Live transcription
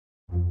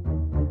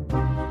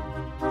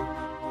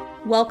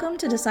Welcome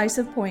to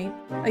Decisive Point,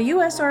 a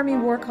U.S. Army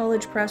War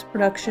College Press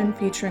production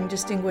featuring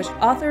distinguished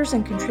authors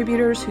and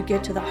contributors who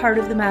get to the heart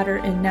of the matter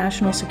in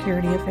national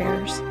security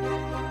affairs.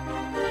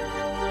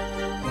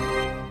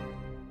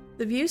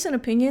 The views and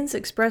opinions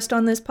expressed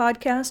on this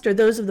podcast are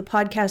those of the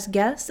podcast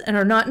guests and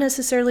are not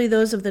necessarily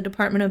those of the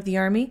Department of the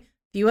Army,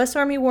 the U.S.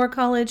 Army War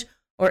College,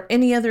 or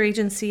any other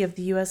agency of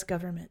the U.S.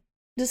 government.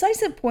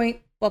 Decisive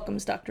Point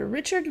welcomes Dr.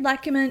 Richard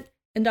Lacquement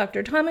and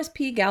Dr. Thomas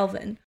P.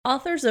 Galvin,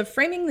 authors of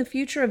Framing the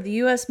Future of the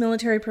U.S.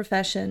 Military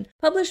Profession,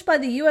 published by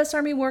the U.S.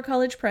 Army War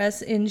College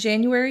Press in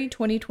January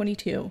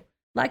 2022.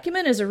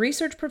 Lacquement is a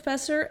research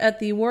professor at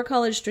the War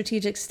College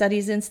Strategic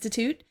Studies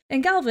Institute,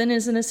 and Galvin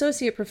is an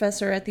associate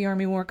professor at the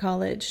Army War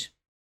College.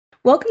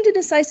 Welcome to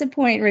Decisive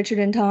Point, Richard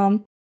and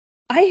Tom.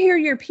 I hear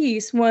your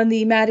piece won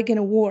the Madigan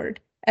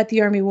Award at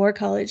the Army War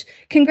College.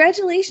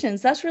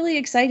 Congratulations, that's really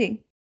exciting.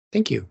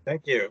 Thank you.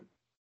 Thank you.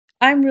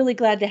 I'm really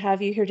glad to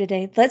have you here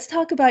today. Let's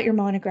talk about your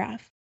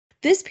monograph.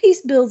 This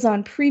piece builds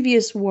on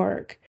previous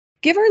work.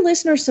 Give our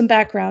listeners some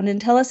background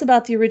and tell us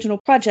about the original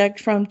project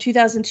from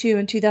 2002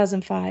 and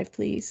 2005,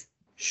 please.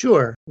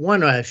 Sure.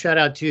 One shout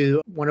out to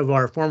one of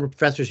our former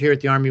professors here at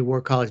the Army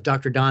War College,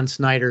 Dr. Don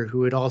Snyder,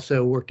 who had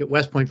also worked at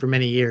West Point for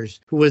many years,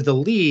 who was the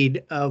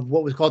lead of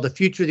what was called the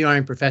Future of the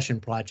Army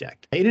Profession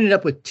Project. It ended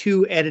up with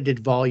 2 edited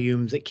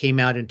volumes that came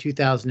out in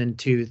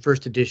 2002,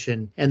 first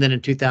edition, and then in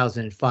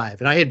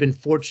 2005. And I had been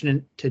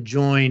fortunate to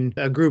join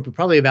a group of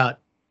probably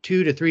about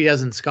 2 to 3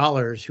 dozen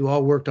scholars who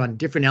all worked on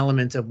different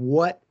elements of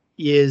what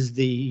is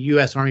the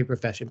U.S. Army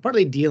profession,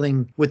 partly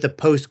dealing with the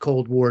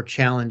post-Cold War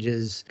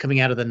challenges coming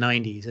out of the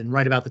 90s and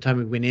right about the time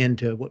we went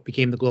into what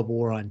became the global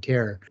war on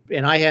terror.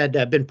 And I had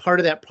been part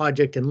of that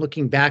project, and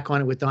looking back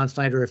on it with Don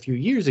Snyder a few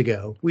years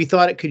ago, we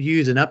thought it could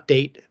use an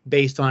update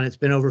based on it's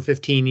been over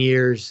 15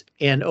 years.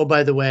 And oh,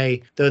 by the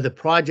way, though the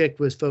project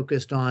was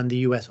focused on the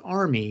U.S.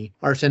 Army,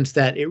 our sense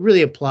that it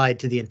really applied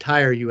to the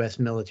entire U.S.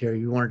 military.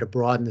 We wanted to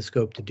broaden the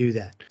scope to do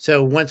that.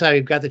 So once I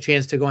got the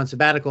chance to go on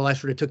sabbatical, I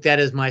sort of took that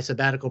as my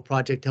sabbatical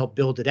project to help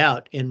build it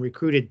out and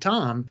recruited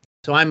Tom.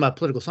 So I'm a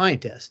political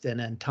scientist, and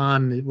then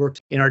Tom works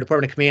in our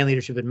Department of Command,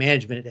 Leadership, and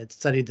Management and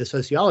studied the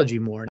sociology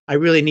more. I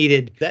really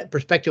needed that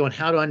perspective on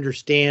how to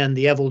understand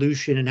the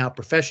evolution and how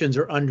professions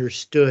are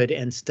understood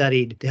and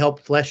studied to help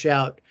flesh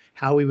out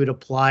how we would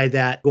apply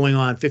that going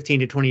on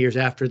 15 to 20 years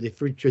after the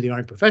Future of the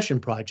Army Profession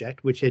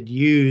Project, which had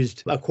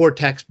used a core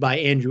text by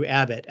Andrew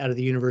Abbott out of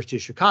the University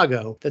of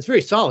Chicago that's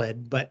very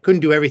solid, but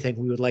couldn't do everything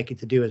we would like it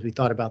to do as we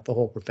thought about the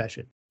whole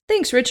profession.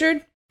 Thanks,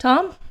 Richard.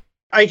 Tom?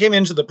 I came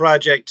into the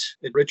project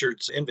at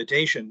Richard's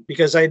invitation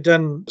because I'd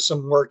done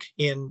some work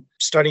in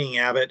studying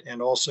Abbott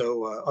and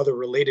also other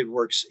related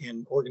works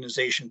in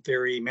organization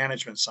theory,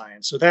 management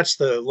science. So that's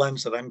the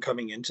lens that I'm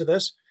coming into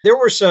this. There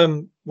were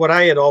what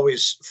I had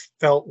always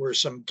felt were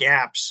some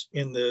gaps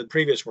in the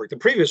previous work. The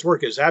previous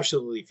work is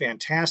absolutely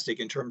fantastic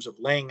in terms of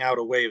laying out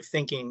a way of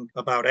thinking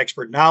about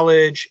expert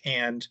knowledge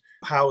and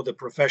how the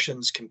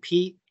professions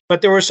compete.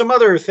 But there were some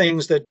other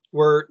things that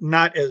were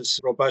not as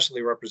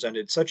robustly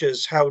represented, such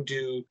as how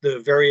do the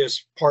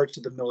various parts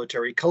of the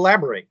military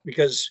collaborate?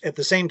 Because at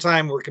the same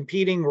time we're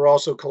competing, we're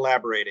also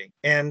collaborating.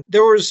 And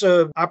there was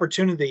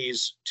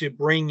opportunities to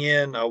bring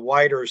in a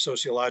wider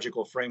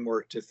sociological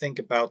framework to think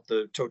about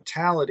the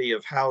totality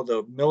of how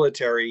the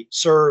military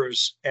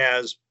serves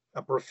as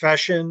a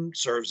profession,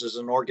 serves as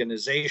an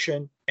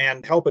organization,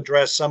 and help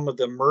address some of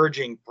the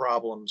emerging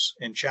problems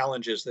and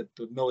challenges that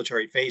the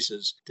military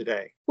faces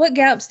today. What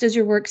gaps does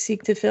your work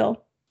seek to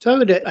fill? So I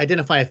would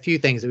identify a few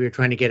things that we were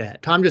trying to get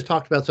at. Tom just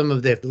talked about some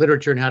of the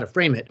literature and how to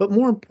frame it. But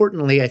more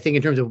importantly, I think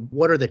in terms of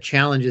what are the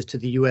challenges to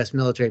the U.S.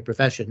 military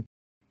profession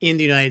in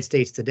the United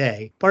States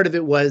today. Part of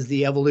it was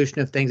the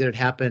evolution of things that had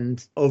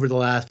happened over the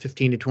last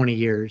 15 to 20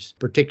 years,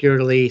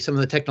 particularly some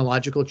of the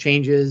technological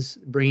changes,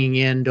 bringing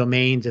in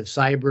domains of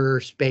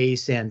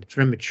cyberspace and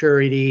sort of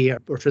maturity, or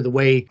sort of the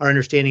way our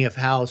understanding of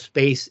how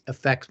space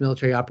affects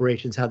military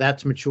operations, how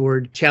that's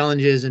matured,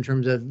 challenges in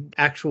terms of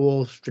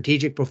actual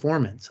strategic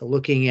performance, so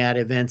looking at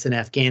events in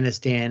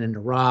Afghanistan and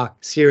Iraq,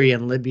 Syria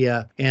and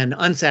Libya, and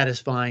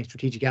unsatisfying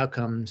strategic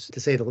outcomes, to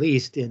say the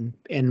least, and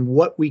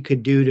what we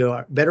could do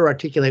to better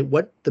articulate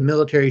what the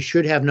military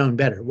should have known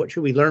better. What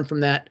should we learn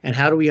from that? And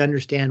how do we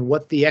understand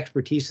what the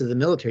expertise of the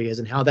military is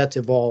and how that's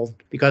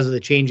evolved because of the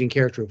changing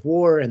character of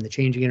war and the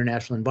changing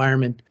international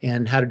environment,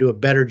 and how to do a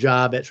better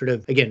job at sort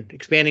of, again,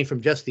 expanding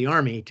from just the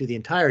Army to the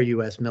entire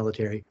U.S.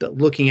 military, but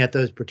looking at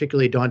those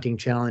particularly daunting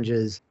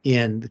challenges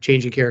in the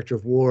changing character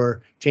of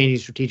war, changing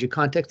strategic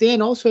context,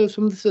 and also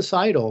some of the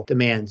societal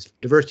demands,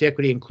 diversity,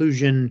 equity,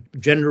 inclusion,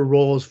 gender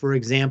roles, for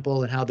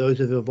example, and how those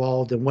have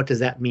evolved, and what does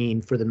that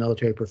mean for the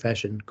military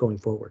profession going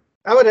forward?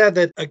 I would add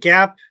that a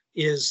gap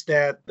is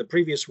that the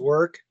previous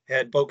work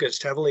had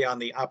focused heavily on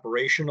the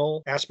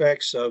operational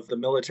aspects of the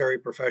military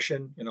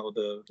profession,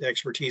 the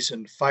expertise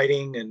in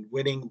fighting and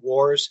winning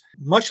wars,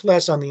 much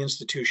less on the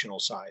institutional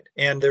side.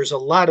 And there's a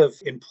lot of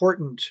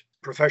important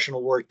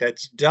professional work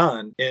that's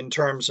done in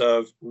terms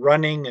of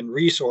running and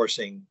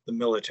resourcing the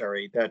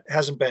military that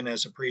hasn't been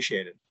as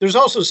appreciated. There's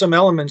also some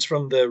elements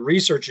from the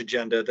research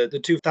agenda that the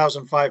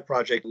 2005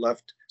 project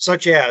left,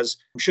 such as,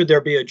 should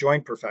there be a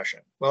joint profession?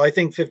 Well, I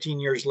think 15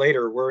 years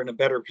later, we're in a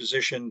better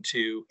position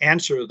to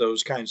answer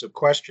those kinds of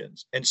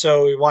questions. And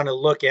so we want to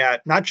look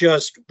at not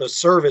just the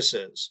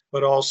services,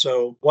 but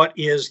also what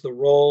is the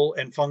role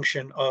and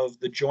function of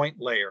the joint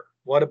layer?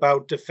 What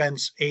about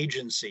defense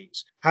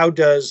agencies? How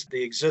does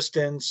the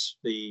existence,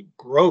 the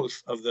growth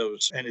of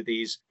those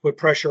entities put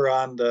pressure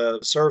on the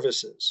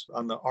services,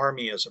 on the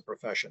Army as a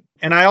profession?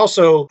 And I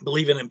also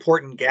believe an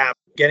important gap,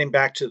 getting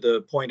back to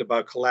the point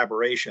about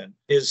collaboration,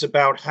 is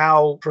about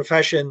how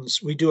professions,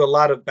 we do a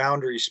lot of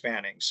boundary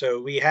spanning.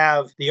 So we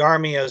have the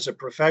Army as a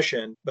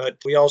profession, but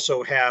we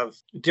also have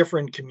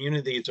different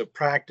communities of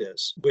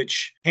practice,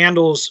 which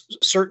handles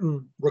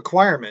certain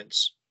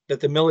requirements that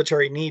the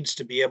military needs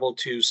to be able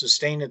to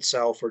sustain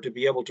itself or to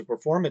be able to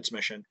perform its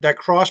mission that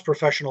cross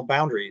professional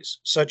boundaries,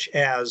 such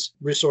as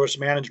resource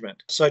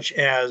management, such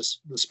as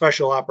the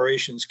special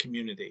operations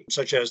community,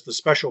 such as the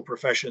special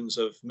professions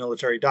of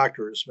military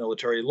doctors,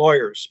 military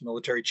lawyers,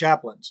 military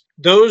chaplains.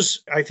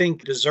 Those, I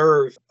think,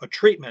 deserve a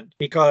treatment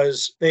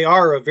because they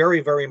are a very,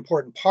 very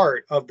important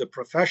part of the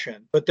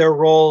profession, but their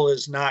role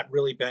has not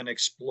really been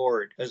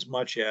explored as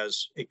much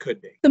as it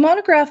could be. The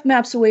monograph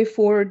maps a way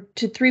forward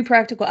to 3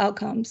 practical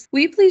outcomes. Will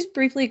you please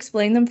briefly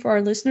explain them for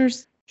our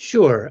listeners?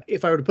 Sure.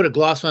 If I were to put a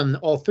gloss on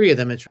all 3 of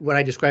them, it's what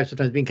I describe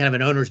sometimes being kind of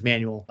an owner's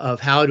manual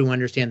of how to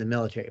understand the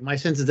military. My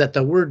sense is that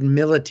the word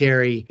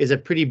military is a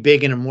pretty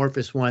big and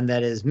amorphous one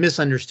that is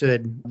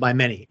misunderstood by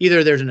many.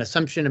 Either there's an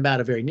assumption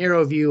about a very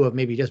narrow view of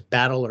maybe just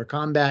battle or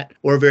combat,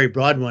 or a very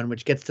broad one,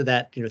 which gets to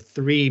that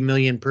 3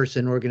 million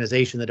person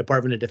organization, the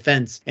Department of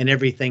Defense, and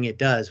everything it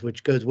does,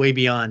 which goes way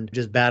beyond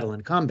just battle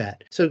and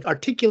combat. So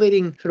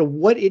articulating sort of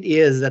what it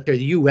is that the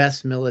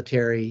U.S.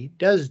 military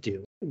does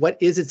do. What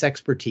is its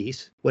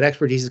expertise? What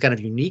expertise is kind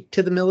of unique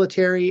to the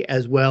military,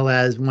 as well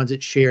as ones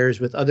it shares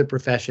with other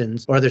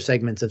professions or other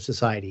segments of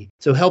society?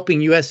 So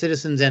helping U.S.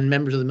 citizens and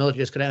members of the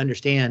military just kind of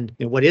understand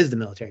what is the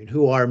military and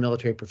who are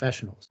military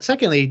professionals.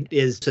 Secondly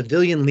is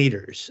civilian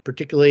leaders,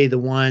 particularly the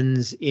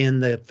ones in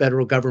the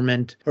federal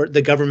government, or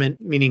the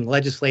government meaning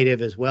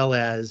legislative as well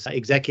as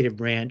executive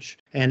branch,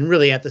 and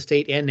really at the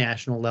state and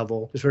national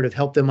level, to sort of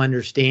help them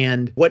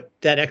understand what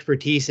that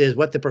expertise is,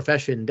 what the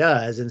profession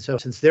does. And so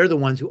since they're the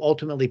ones who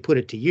ultimately put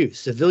it to use,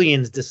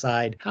 civilians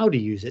decide how to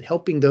use it,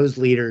 helping those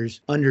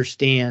leaders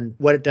understand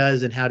what it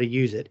does and how to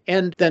use it.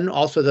 And then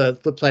also the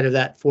flip side of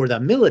that for the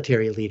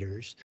military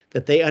leaders,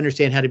 that they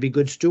understand how to be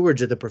good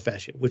stewards of the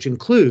profession, which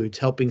includes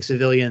helping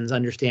civilians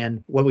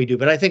understand what we do.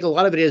 But I think a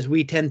lot of it is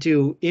we tend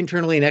to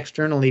internally and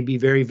externally be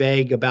very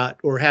vague about,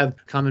 or have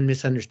common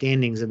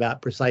misunderstandings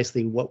about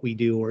precisely what we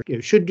do or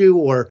should do,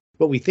 or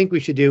what we think we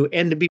should do,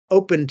 and to be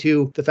open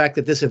to the fact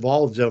that this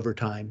evolves over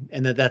time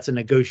and that that's a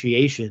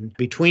negotiation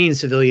between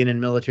civilian and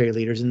military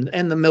leaders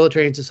and the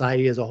military and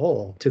society as a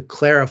whole to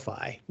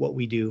clarify what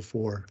we do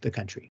for the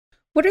country.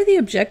 What are the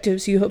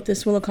objectives you hope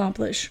this will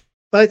accomplish?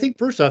 But I think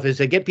first off is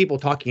to get people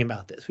talking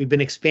about this. We've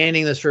been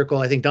expanding the circle.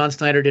 I think Don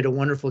Snyder did a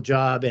wonderful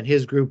job and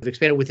his group have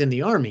expanded within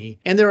the Army.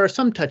 And there are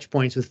some touch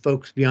points with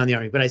folks beyond the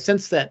Army. But I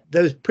sense that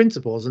those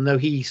principles, and though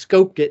he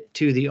scoped it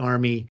to the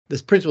Army,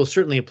 those principles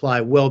certainly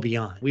apply well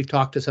beyond. We've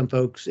talked to some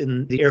folks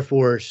in the Air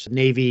Force,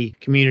 Navy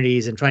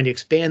communities and trying to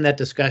expand that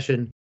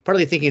discussion.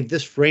 Partly thinking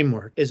this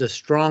framework is a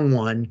strong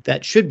one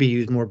that should be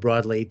used more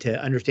broadly to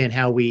understand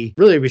how we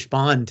really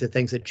respond to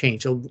things that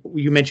change. So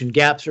you mentioned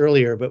gaps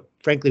earlier, but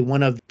frankly,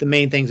 one of the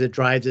main things that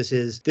drives this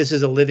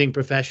is a living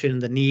profession.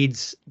 The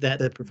needs that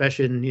the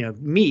profession,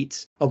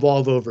 meets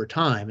evolve over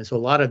time. And so a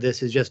lot of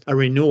this is just a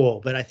renewal,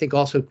 but I think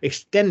also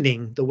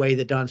extending the way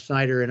that Don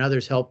Snyder and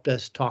others helped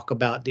us talk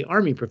about the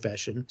Army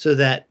profession so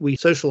that we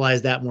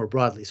socialize that more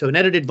broadly. So an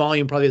edited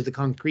volume probably is the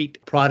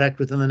concrete product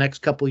within the next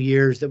couple of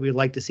years that we'd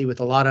like to see with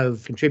a lot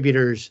of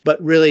contributors,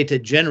 but really to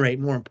generate,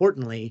 more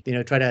importantly,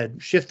 try to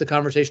shift the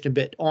conversation a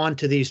bit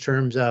onto these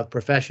terms of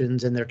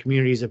professions and their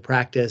communities of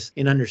practice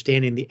in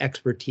understanding the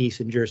expertise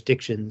and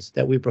jurisdictions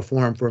that we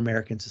perform for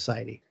American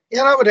society.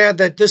 And I would add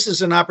that this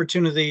is an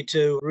opportunity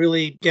to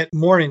really get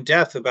more in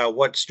depth about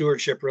what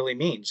stewardship really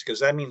means,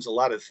 because that means a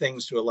lot of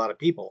things to a lot of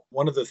people.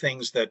 One of the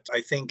things that I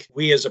think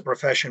we as a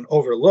profession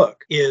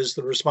overlook is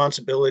the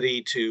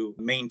responsibility to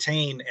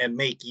maintain and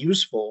make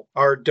useful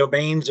our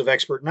domains of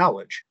expert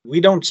knowledge. We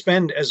don't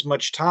spend as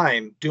much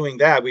time doing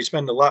that. We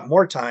spend a lot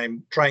more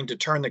time trying to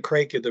turn the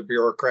crank of the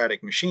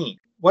bureaucratic machine.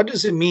 What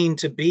does it mean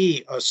to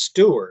be a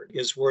steward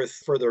is worth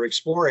further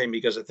exploring,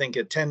 because I think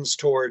it tends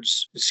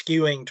towards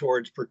skewing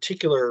towards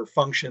particular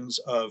functions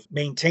of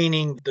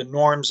maintaining the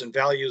norms and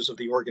values of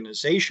the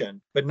organization,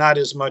 but not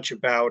as much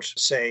about,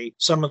 say,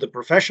 some of the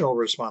professional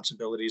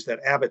responsibilities that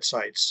Abbott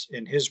cites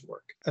in his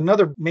work.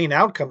 Another main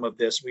outcome of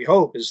this, we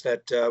hope, is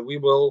that we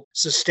will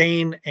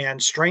sustain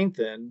and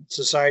strengthen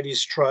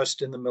society's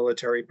trust in the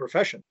military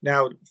profession.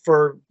 Now,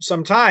 for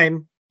some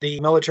time, the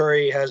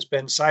military has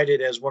been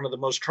cited as one of the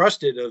most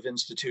trusted of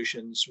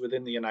institutions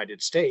within the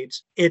United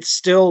States. It's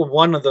still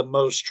one of the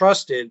most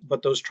trusted,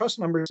 but those trust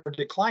numbers are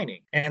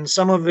declining. And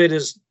some of it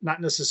is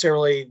not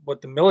necessarily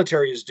what the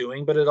military is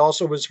doing, but it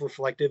also is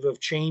reflective of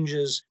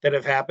changes that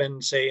have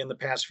happened, say, in the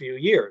past few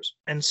years.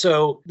 And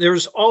so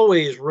there's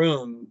always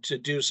room to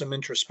do some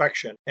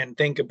introspection and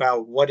think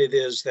about what it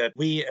is that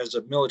we as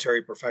a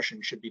military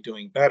profession should be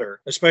doing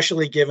better,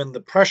 especially given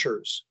the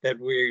pressures that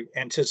we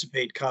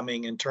anticipate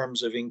coming in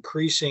terms of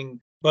increasing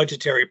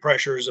budgetary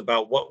pressures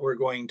about what we're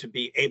going to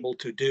be able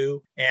to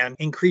do and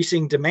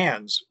increasing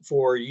demands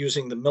for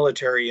using the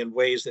military in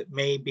ways that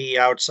may be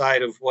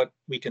outside of what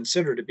we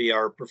consider to be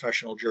our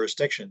professional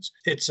jurisdictions.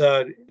 It's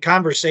a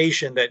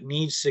conversation that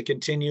needs to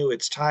continue.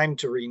 It's time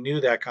to renew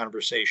that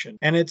conversation.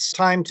 And it's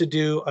time to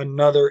do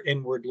another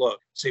inward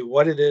look, see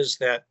what it is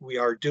that we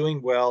are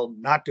doing well,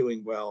 not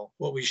doing well,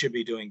 what we should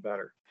be doing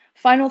better.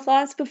 Final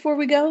thoughts before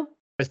we go?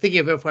 I was thinking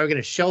of if I were going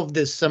to shelve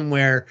this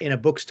somewhere in a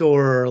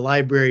bookstore or a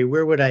library,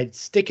 where would I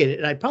stick it?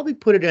 And I'd probably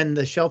put it on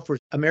the shelf for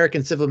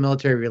American civil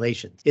military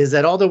relations. Is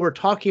that although we're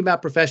talking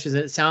about professions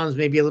and it sounds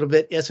maybe a little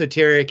bit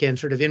esoteric and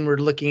sort of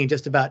inward looking and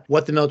just about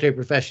what the military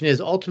profession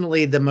is,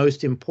 ultimately the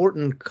most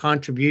important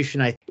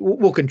contribution I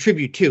will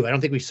contribute to, I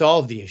don't think we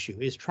solve the issue,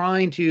 is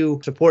trying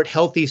to support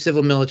healthy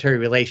civil military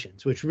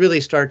relations, which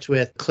really starts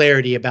with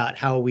clarity about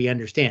how we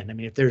understand. I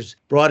mean, if there's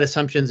broad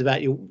assumptions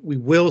about we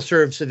will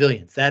serve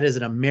civilians, that is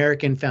an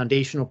American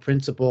foundational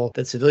principle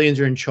that civilians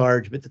are in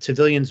charge, but that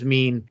civilians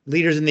mean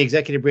leaders in the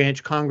executive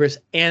branch, Congress,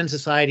 and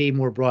society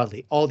more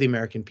broadly, all the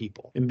American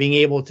people. And being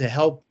able to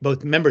help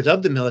both members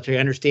of the military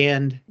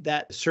understand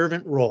that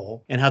servant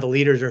role and how the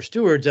leaders are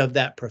stewards of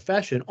that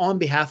profession on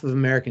behalf of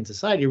American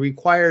society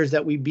requires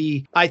that we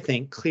be, I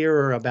think,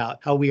 clearer about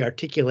how we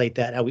articulate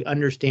that, how we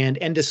understand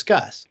and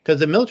discuss. Because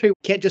the military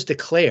can't just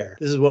declare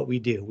this is what we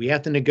do. We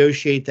have to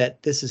negotiate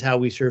that this is how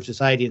we serve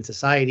society, and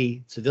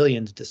society,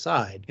 civilians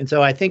decide. And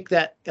so I think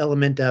that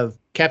element of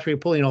capturing,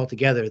 pulling it all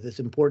together, this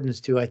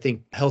importance to, I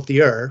think,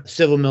 healthier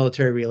civil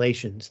military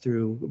relations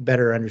through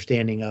better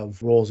understanding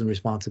of roles and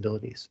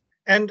responsibilities.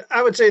 And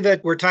I would say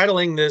that we're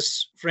titling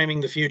this Framing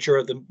the Future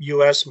of the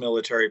U.S.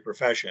 Military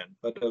Profession,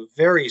 but a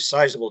very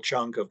sizable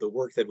chunk of the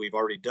work that we've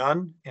already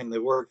done and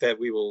the work that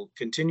we will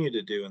continue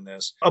to do in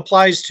this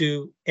applies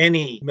to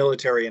any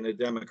military in a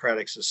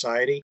democratic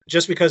society.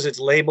 Just because it's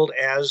labeled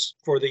as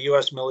for the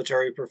U.S.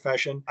 military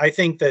profession, I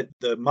think that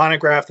the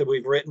monograph that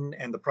we've written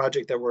and the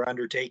project that we're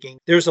undertaking,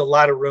 there's a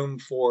lot of room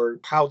for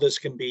how this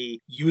can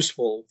be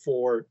useful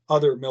for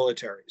other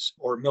militaries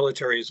or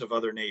militaries of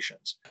other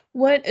nations.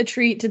 What a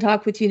treat to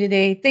talk with you today.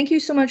 Thank you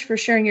so much for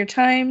sharing your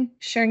time,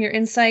 sharing your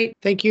insight.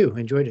 Thank you.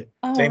 Enjoyed it.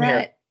 Same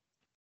here.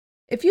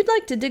 If you'd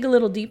like to dig a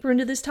little deeper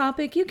into this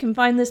topic, you can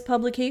find this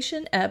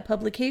publication at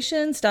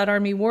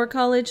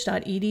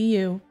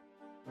publications.armywarcollege.edu.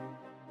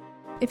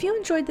 If you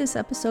enjoyed this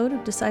episode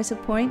of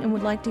Decisive Point and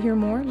would like to hear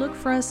more, look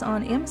for us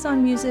on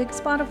Amazon Music,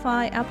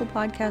 Spotify, Apple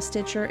Podcast,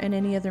 Stitcher, and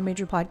any other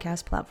major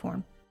podcast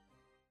platform.